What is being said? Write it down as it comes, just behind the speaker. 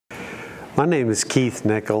My name is Keith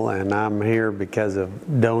Nikkel, and I'm here because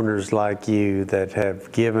of donors like you that have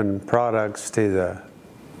given products to the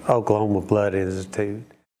Oklahoma Blood Institute.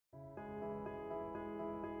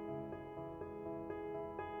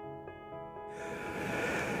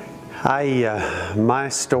 My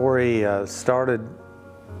story started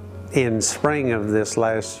in spring of this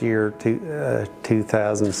last year,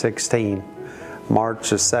 2016. March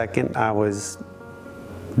the 2nd, I was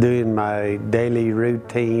doing my daily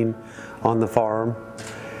routine on the farm,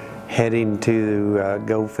 heading to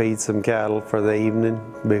go feed some cattle for the evening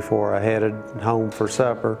before I headed home for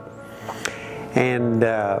supper. And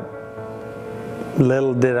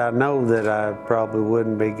little did I know that I probably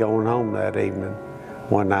wouldn't be going home that evening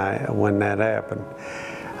when that happened.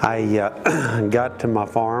 I got to my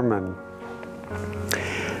farm and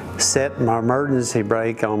set my emergency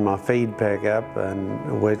brake on my feed pickup,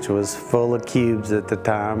 which was full of cubes at the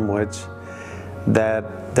time, which that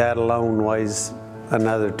alone weighs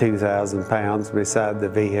another 2,000 pounds beside the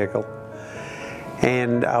vehicle.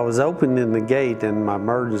 And I was opening the gate and my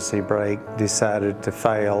emergency brake decided to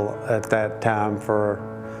fail at that time for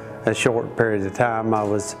a short period of time. I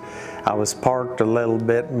was parked a little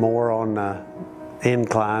bit more on the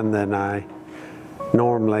incline than I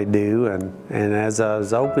normally do, and as I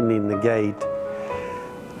was opening the gate,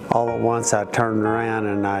 all at once I turned around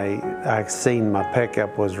and I seen my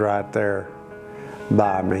pickup was right there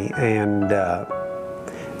by me. And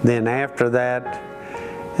then after that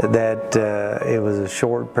it was a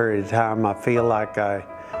short period of time. I feel like I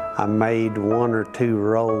made one or two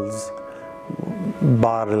rolls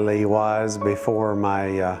bodily wise before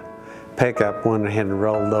my pickup went ahead and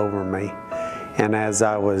rolled over me. And as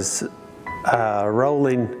I was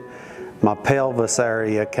rolling, my pelvis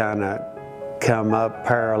area kind of come up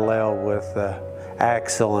parallel with the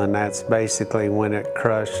axle, and that's basically when it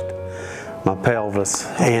crushed my pelvis.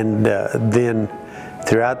 And then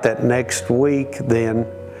throughout that next week, then,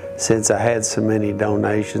 since I had so many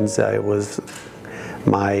donations, it was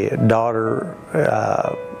my daughter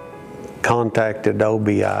contacted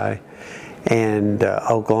OBI, and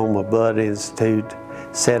Oklahoma Blood Institute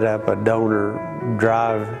set up a donor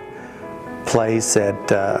drive place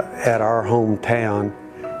at our hometown,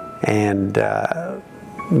 and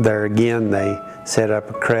there again they set up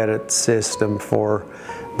a credit system for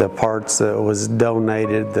the parts that was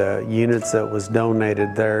donated, the units that was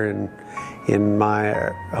donated there in my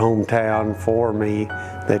hometown for me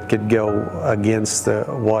that could go against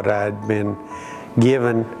what I'd been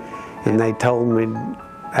given. And they told me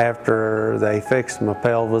after they fixed my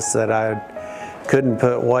pelvis that I couldn't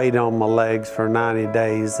put weight on my legs for 90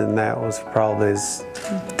 days, and that was probably as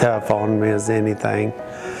tough on me as anything.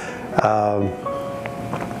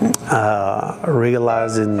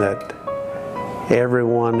 Realizing that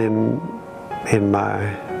everyone in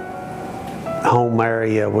my home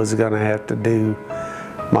area was going to have to do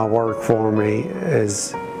my work for me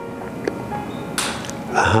is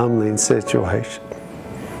a humbling situation.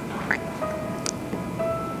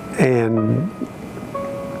 And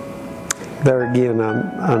there again,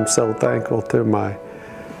 I'm so thankful to my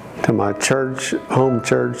church, home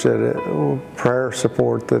church, that prayer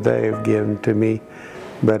support that they have given to me,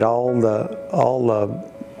 but all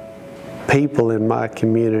the people in my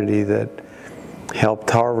community that helped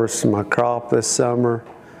harvest my crop this summer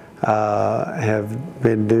have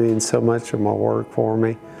been doing so much of my work for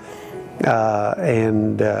me,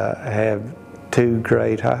 and have two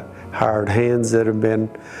great hired hands that have been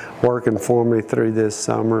working for me through this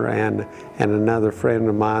summer, and another friend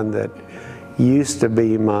of mine that used to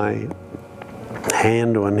be my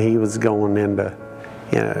hand when he was going to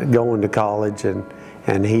college,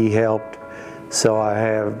 and he helped. So I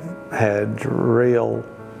have had real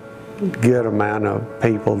good amount of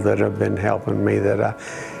people that have been helping me, that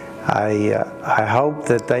I hope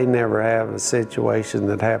that they never have a situation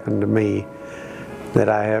that happened to me that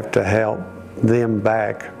I have to help them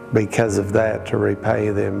back because of that to repay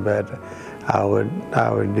them, but I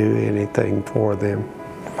would do anything for them.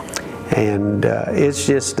 And it's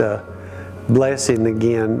just a blessing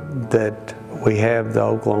again that we have the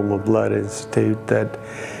Oklahoma Blood Institute that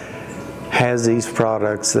has these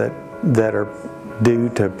products that are due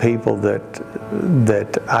to people that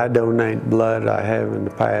I donate blood. I have in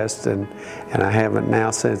the past, and I haven't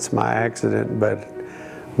now since my accident, but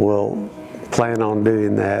will plan on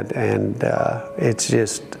doing that. And it's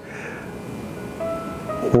just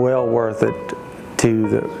well worth it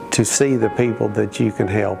to see the people that you can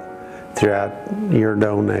help throughout your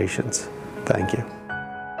donations. Thank you.